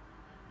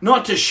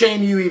 Not to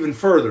shame you even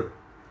further.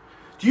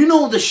 Do you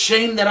know the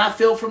shame that I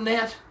felt from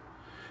that?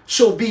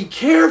 So be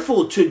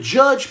careful to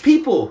judge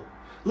people,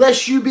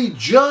 lest you be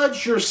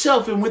judged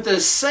yourself, and with the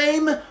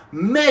same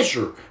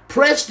measure,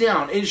 pressed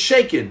down and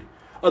shaken,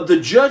 of the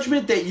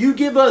judgment that you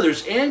give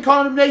others and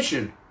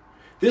condemnation.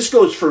 This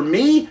goes for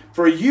me,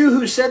 for you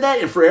who said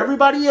that, and for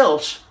everybody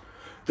else.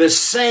 The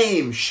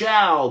same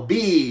shall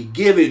be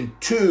given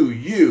to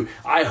you.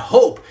 I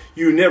hope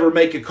you never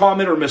make a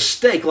comment or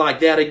mistake like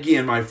that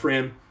again, my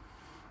friend.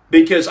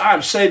 Because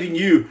I'm saving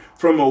you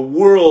from a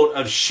world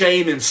of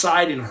shame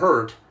inside and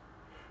hurt.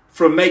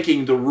 From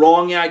making the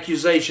wrong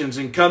accusations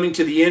and coming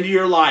to the end of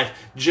your life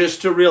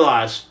just to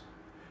realize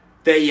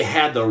that you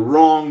had the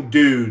wrong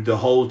dude the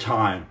whole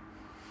time.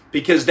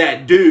 Because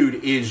that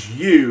dude is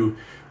you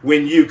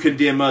when you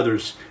condemn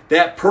others.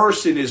 That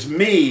person is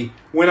me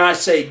when I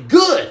say,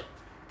 good,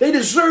 they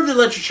deserve the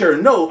electric chair.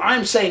 No,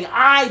 I'm saying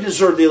I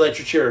deserve the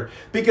electric chair.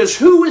 Because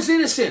who is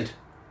innocent?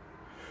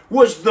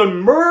 Was the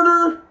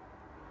murderer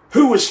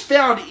who was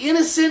found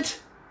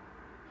innocent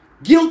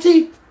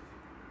guilty?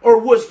 Or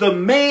was the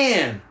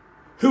man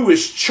who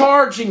is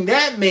charging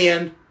that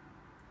man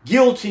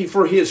guilty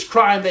for his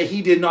crime that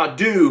he did not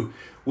do?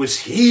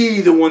 Was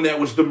he the one that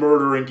was the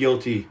murderer and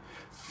guilty?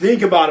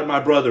 Think about it,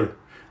 my brother.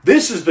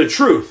 This is the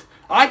truth.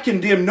 I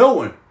condemn no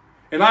one.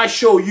 And I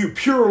show you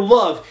pure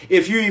love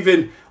if you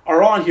even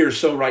are on here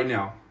so right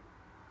now.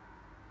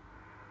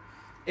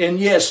 And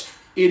yes,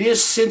 it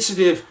is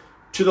sensitive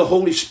to the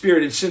Holy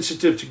Spirit. It's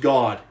sensitive to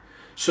God.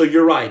 So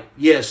you're right.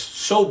 Yes,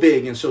 so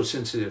big and so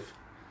sensitive.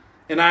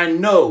 And I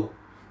know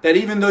that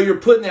even though you're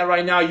putting that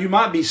right now, you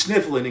might be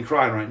sniffling and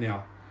crying right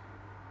now.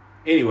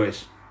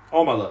 Anyways,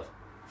 all my love.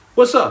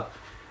 What's up?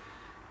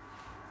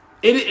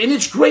 And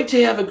it's great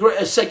to have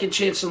a second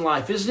chance in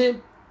life, isn't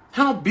it?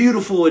 How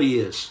beautiful it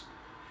is.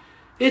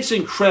 It's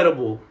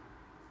incredible.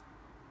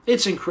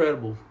 It's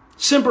incredible.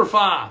 Semper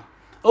Fi.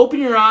 Open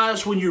your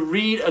eyes when you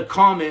read a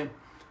comment.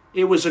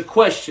 It was a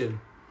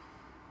question.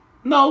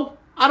 No,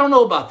 I don't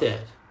know about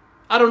that.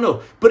 I don't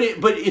know. But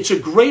it's a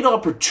great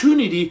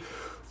opportunity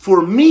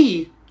for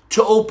me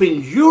to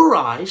open your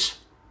eyes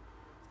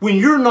when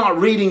you're not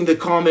reading the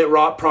comment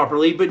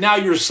properly, but now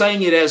you're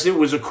saying it as it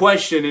was a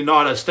question and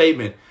not a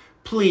statement.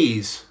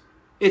 Please.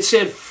 It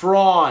said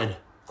fraud,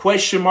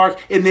 question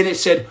mark, and then it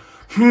said,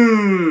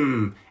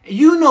 You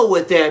know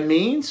what that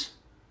means.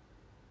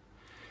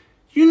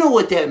 You know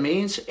what that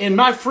means. And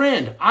my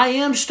friend, I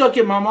am stuck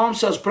at my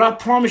mom's house, but I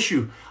promise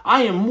you,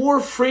 I am more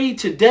free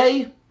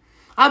today.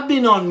 I've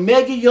been on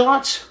mega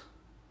yachts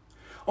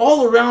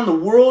all around the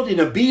world, in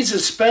Ibiza,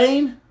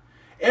 Spain,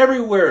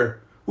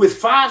 everywhere, with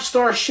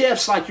 5-star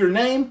chefs like your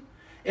name.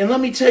 And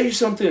let me tell you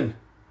something.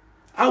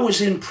 I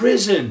was in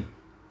prison.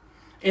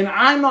 And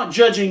I'm not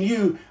judging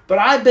you, but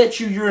I bet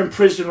you're in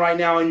prison right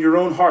now in your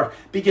own heart.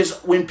 Because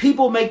when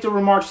people make the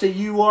remarks that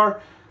you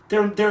are,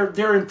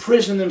 they're in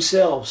prison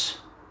themselves.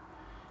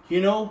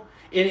 You know?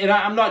 And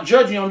I'm not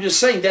judging you. I'm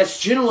just saying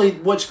that's generally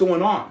what's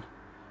going on.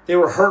 They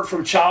were hurt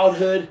from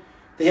childhood.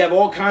 They have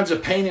all kinds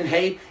of pain and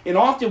hate. And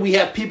often we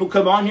have people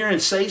come on here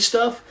and say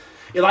stuff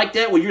like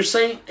that, what you're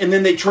saying, and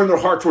then they turn their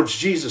heart towards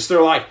Jesus.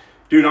 They're like,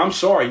 dude, I'm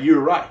sorry. You're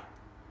right.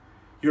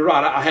 You're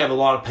right. I have a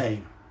lot of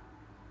pain.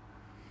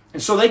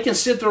 And so they can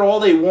sit there all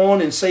they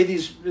want and say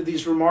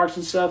these remarks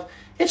and stuff.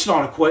 It's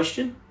not a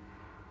question.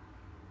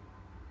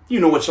 You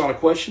know it's not a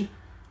question.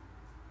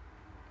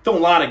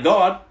 Don't lie to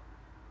God.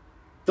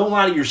 Don't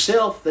lie to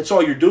yourself. That's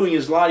all you're doing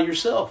is lie to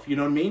yourself. You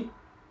know what I mean?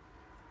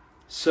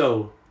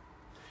 So,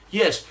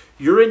 yes,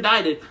 you're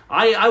indicted.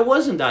 I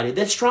was indicted.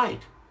 That's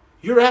right.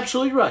 You're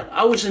absolutely right.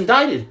 I was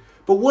indicted.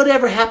 But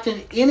whatever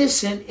happened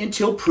innocent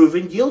until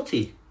proven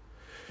guilty?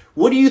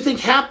 What do you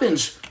think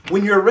happens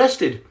when you're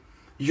arrested?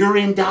 You're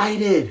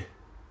indicted.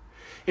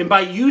 And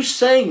by you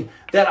saying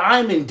that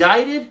I'm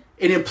indicted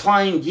and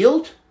implying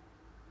guilt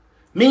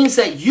means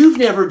that you've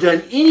never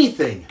done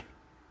anything.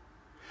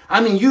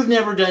 I mean, you've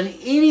never done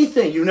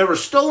anything. You've never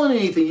stolen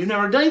anything. You've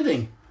never done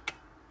anything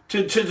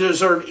to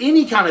deserve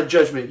any kind of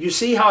judgment. You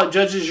see how it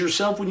judges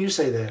yourself when you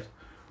say that.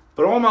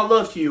 But all my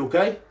love to you,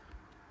 okay?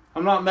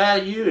 I'm not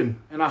mad at you,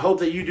 and I hope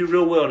that you do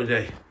real well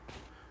today.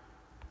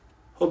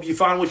 Hope you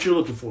find what you're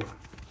looking for.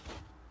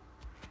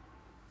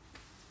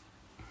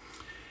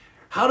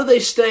 How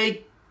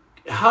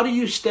do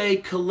you stay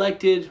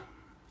collected?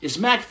 Is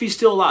McAfee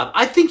still alive?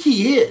 I think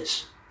he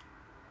is.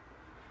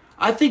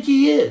 I think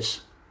he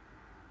is.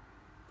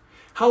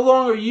 How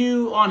long are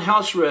you on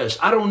house arrest?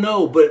 I don't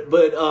know,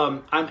 but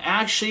I'm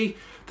actually,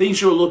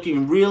 things are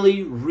looking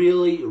really,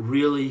 really,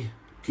 really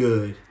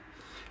good.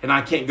 And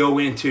I can't go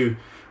into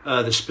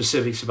the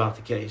specifics about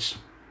the case.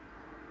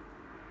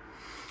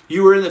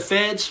 You were in the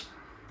feds?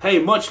 Hey,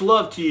 much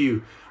love to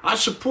you. I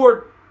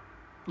support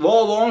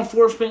law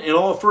enforcement and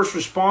all first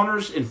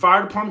responders and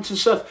fire departments and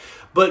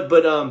stuff.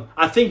 But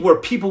I think where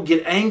people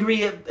get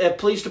angry at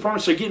police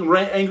departments, they're getting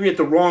angry at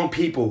the wrong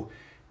people.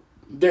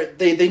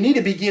 They need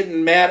to be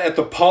getting mad at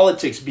the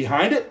politics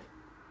behind it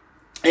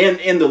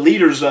and the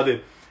leaders of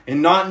it,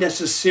 and not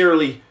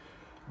necessarily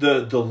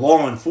the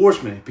law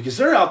enforcement, because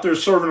they're out there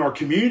serving our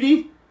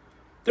community.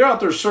 They're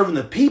out there serving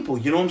the people.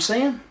 You know what I'm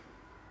saying?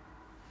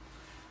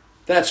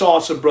 That's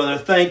awesome, brother.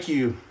 Thank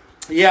you.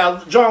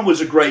 Yeah, John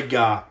was a great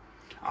guy.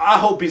 I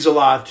hope he's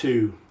alive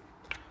too.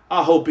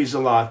 I hope he's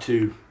alive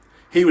too.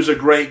 He was a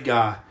great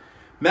guy.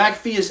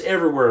 McAfee is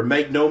everywhere.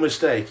 Make no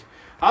mistake.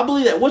 I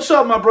believe that. What's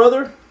up, my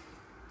brother?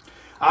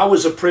 I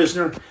was a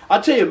prisoner. I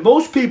tell you,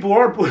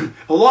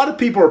 a lot of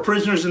people are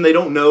prisoners and they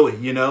don't know it,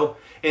 you know.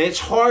 And it's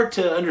hard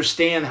to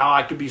understand how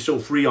I could be so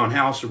free on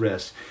house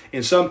arrest.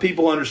 And some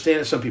people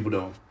understand it, some people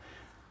don't.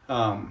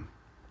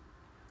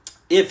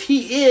 If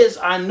he is,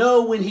 I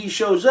know when he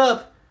shows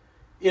up,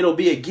 it'll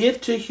be a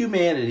gift to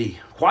humanity.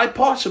 Quite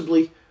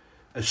possibly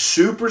a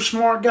super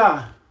smart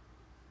guy.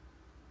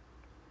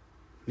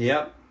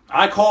 Yep.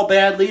 I call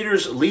bad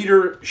leaders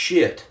leader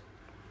shit.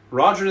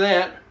 Roger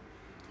that.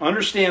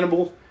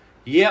 Understandable.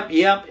 Yep.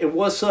 And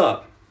what's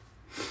up?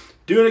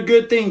 Doing a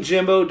good thing,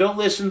 Jimbo. Don't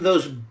listen to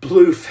those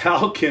Blue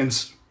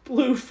Falcons.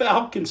 Blue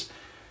Falcons.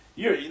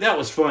 That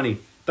was funny.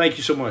 Thank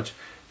you so much.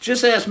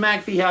 Just ask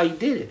McAfee how he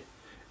did it.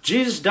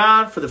 Jesus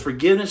died for the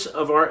forgiveness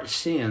of our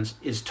sins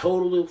is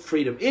total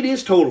freedom. It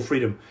is total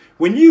freedom.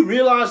 When you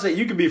realize that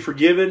you can be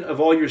forgiven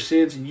of all your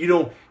sins and you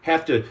don't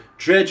have to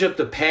dredge up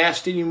the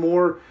past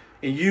anymore,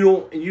 and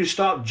you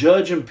stop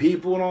judging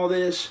people and all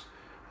this,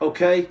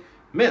 Okay?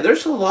 Man,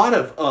 there's a lot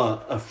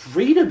of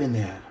freedom in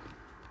that.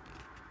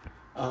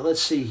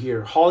 Let's see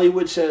here.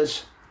 Hollywood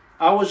says,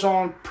 I was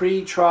on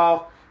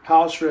pre-trial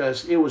house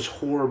arrest. It was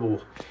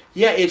horrible.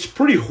 Yeah, it's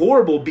pretty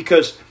horrible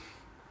because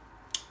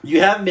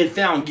you haven't been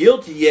found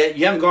guilty yet.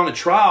 You haven't gone to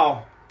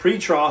trial,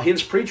 pre-trial,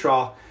 hence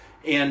pre-trial.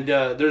 And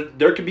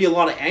there could be a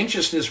lot of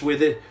anxiousness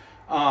with it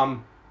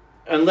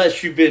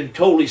unless you've been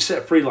totally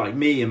set free like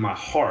me in my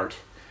heart.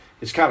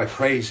 It's kind of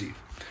crazy.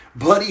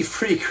 Buddy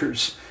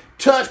Freakers.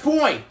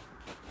 TOUCHPOINT.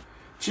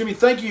 Jimmy,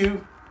 thank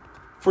you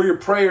for your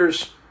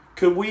prayers.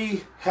 Could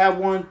we have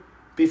one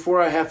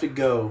before I have to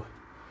go?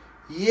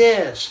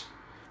 Yes.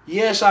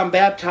 Yes, I'm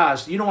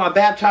baptized. You know, I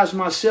baptized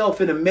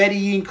myself in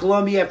Medellin,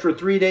 Colombia after a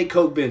 3-day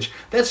coke binge.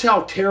 That's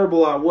how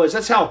terrible I was.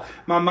 That's how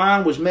my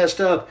mind was messed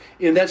up.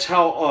 And that's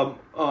how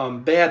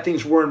bad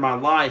things were in my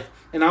life.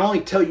 And I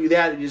only tell you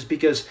that is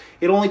because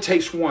it only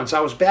takes once.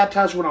 I was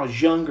baptized when I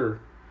was younger.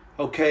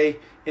 Okay?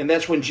 And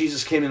that's when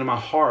Jesus came into my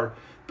heart.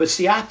 But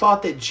see, I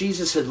thought that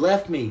Jesus had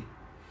left me.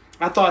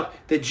 I thought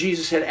that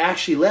Jesus had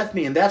actually left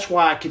me, and that's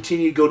why I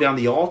continued to go down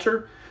the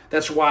altar.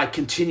 That's why I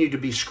continued to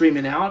be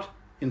screaming out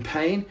in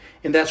pain,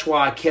 and that's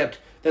why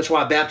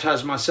I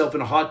baptized myself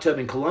in a hot tub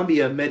in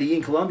Colombia,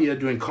 Medellin, Colombia,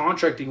 doing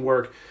contracting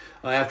work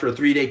after a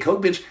 3-day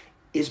coke binge,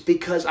 is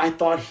because I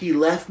thought he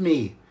left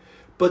me.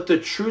 But the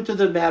truth of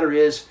the matter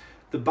is,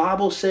 the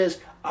Bible says,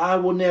 I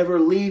will never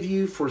leave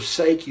you,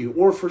 forsake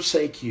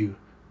you.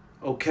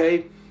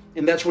 Okay?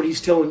 And that's what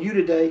he's telling you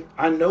today.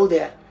 I know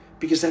that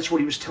because that's what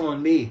he was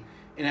telling me.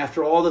 And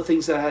after all the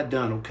things that I had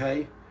done,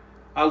 okay?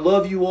 I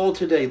love you all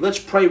today. Let's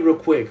pray real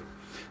quick.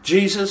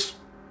 Jesus,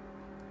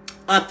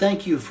 I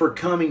thank you for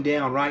coming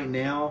down right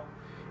now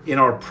in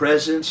our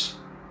presence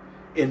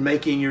and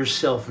making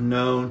yourself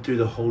known through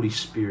the Holy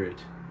Spirit.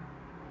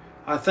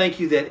 I thank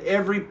you that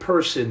every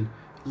person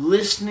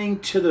listening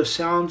to the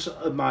sounds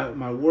of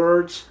my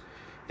words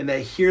and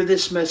that hear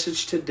this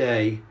message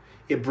today,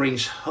 it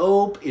brings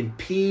hope and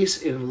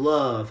peace and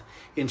love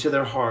into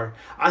their heart.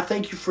 I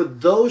thank you for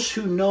those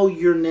who know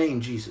your name,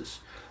 Jesus.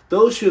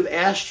 Those who have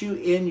asked you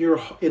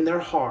in their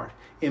heart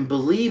and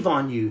believe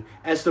on you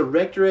as the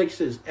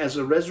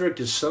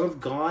resurrected Son of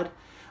God.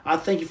 I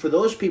thank you for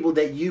those people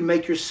that you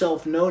make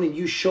yourself known and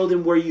you show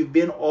them where you've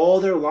been all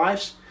their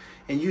lives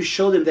and you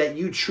show them that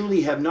you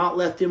truly have not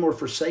left them or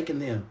forsaken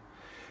them.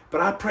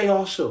 But I pray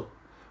also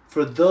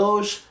for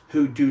those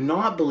who do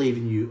not believe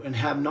in you and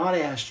have not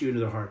asked you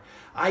into their heart.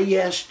 I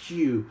ask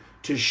you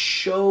to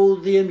show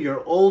them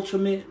your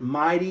ultimate,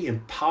 mighty,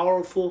 and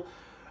powerful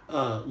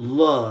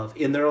love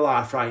in their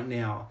life right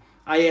now.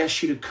 I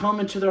ask you to come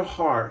into their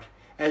heart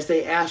as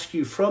they ask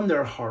you from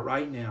their heart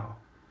right now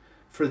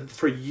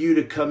for you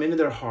to come into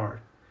their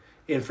heart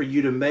and for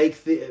you to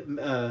make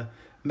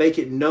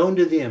it known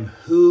to them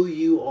who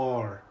you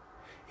are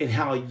and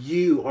how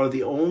you are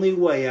the only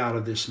way out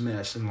of this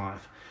mess in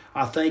life.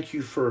 I thank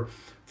you for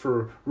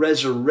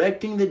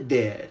resurrecting the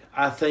dead.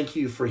 I thank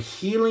you for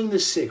healing the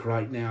sick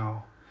right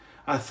now.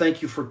 I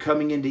thank you for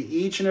coming into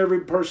each and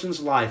every person's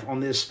life on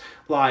this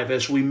live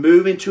as we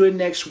move into it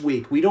next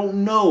week. We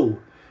don't know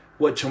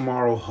what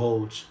tomorrow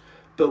holds,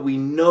 but we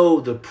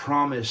know the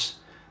promise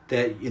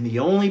and the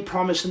only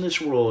promise in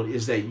this world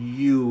is that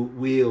you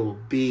will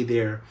be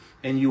there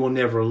and you will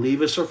never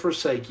leave us or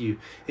forsake you.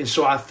 And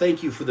so I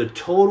thank you for the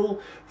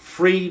total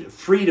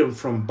freedom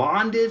from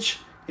bondage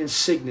and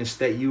sickness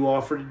that you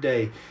offer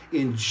today.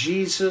 In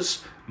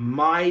Jesus'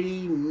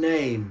 mighty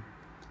name,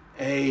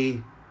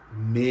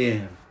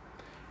 amen.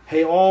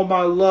 Hey, all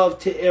my love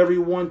to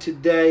everyone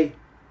today.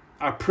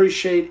 I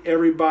appreciate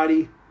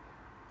everybody.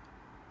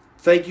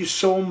 Thank you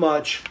so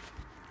much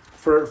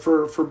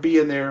for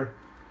being there.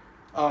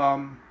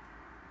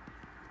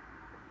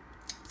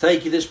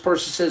 Thank you. This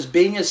person says,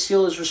 being a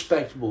SEAL is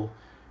respectable.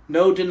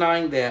 No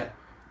denying that.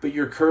 But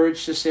your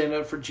courage to stand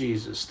up for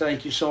Jesus.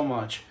 Thank you so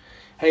much.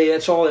 Hey,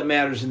 that's all that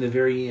matters in the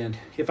very end.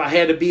 If I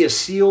had to be a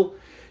SEAL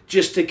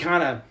just to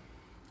kind of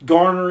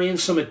garner in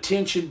some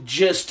attention,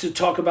 just to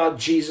talk about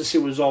Jesus,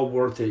 it was all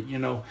worth it. You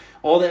know,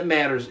 all that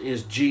matters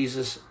is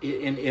Jesus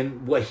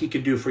and what he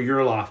can do for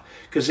your life.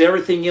 Because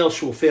everything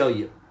else will fail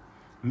you.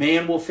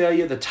 Man will fail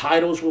you. The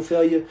titles will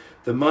fail you.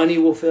 The money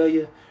will fail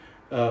you.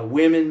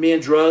 Women, men,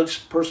 drugs,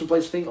 person,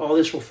 place, thing, all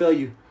this will fail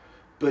you.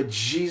 But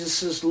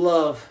Jesus'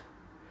 love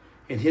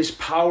and his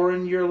power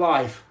in your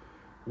life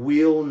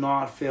will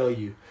not fail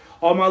you.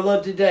 All my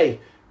love today,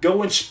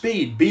 go in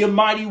speed. Be a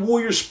mighty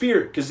warrior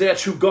spirit, because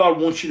that's who God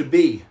wants you to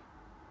be.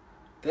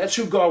 That's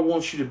who God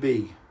wants you to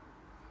be.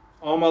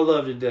 All my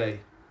love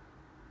today.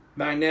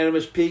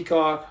 Magnanimous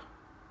Peacock,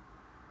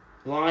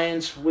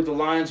 Lions with the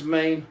lion's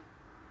mane,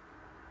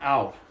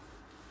 out.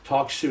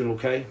 Talk soon,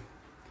 okay?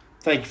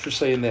 Thank you for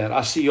saying that.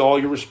 I see all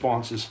your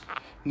responses.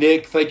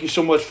 Nick, thank you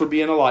so much for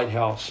being a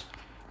lighthouse.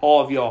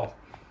 All of y'all,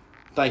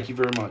 thank you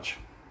very much.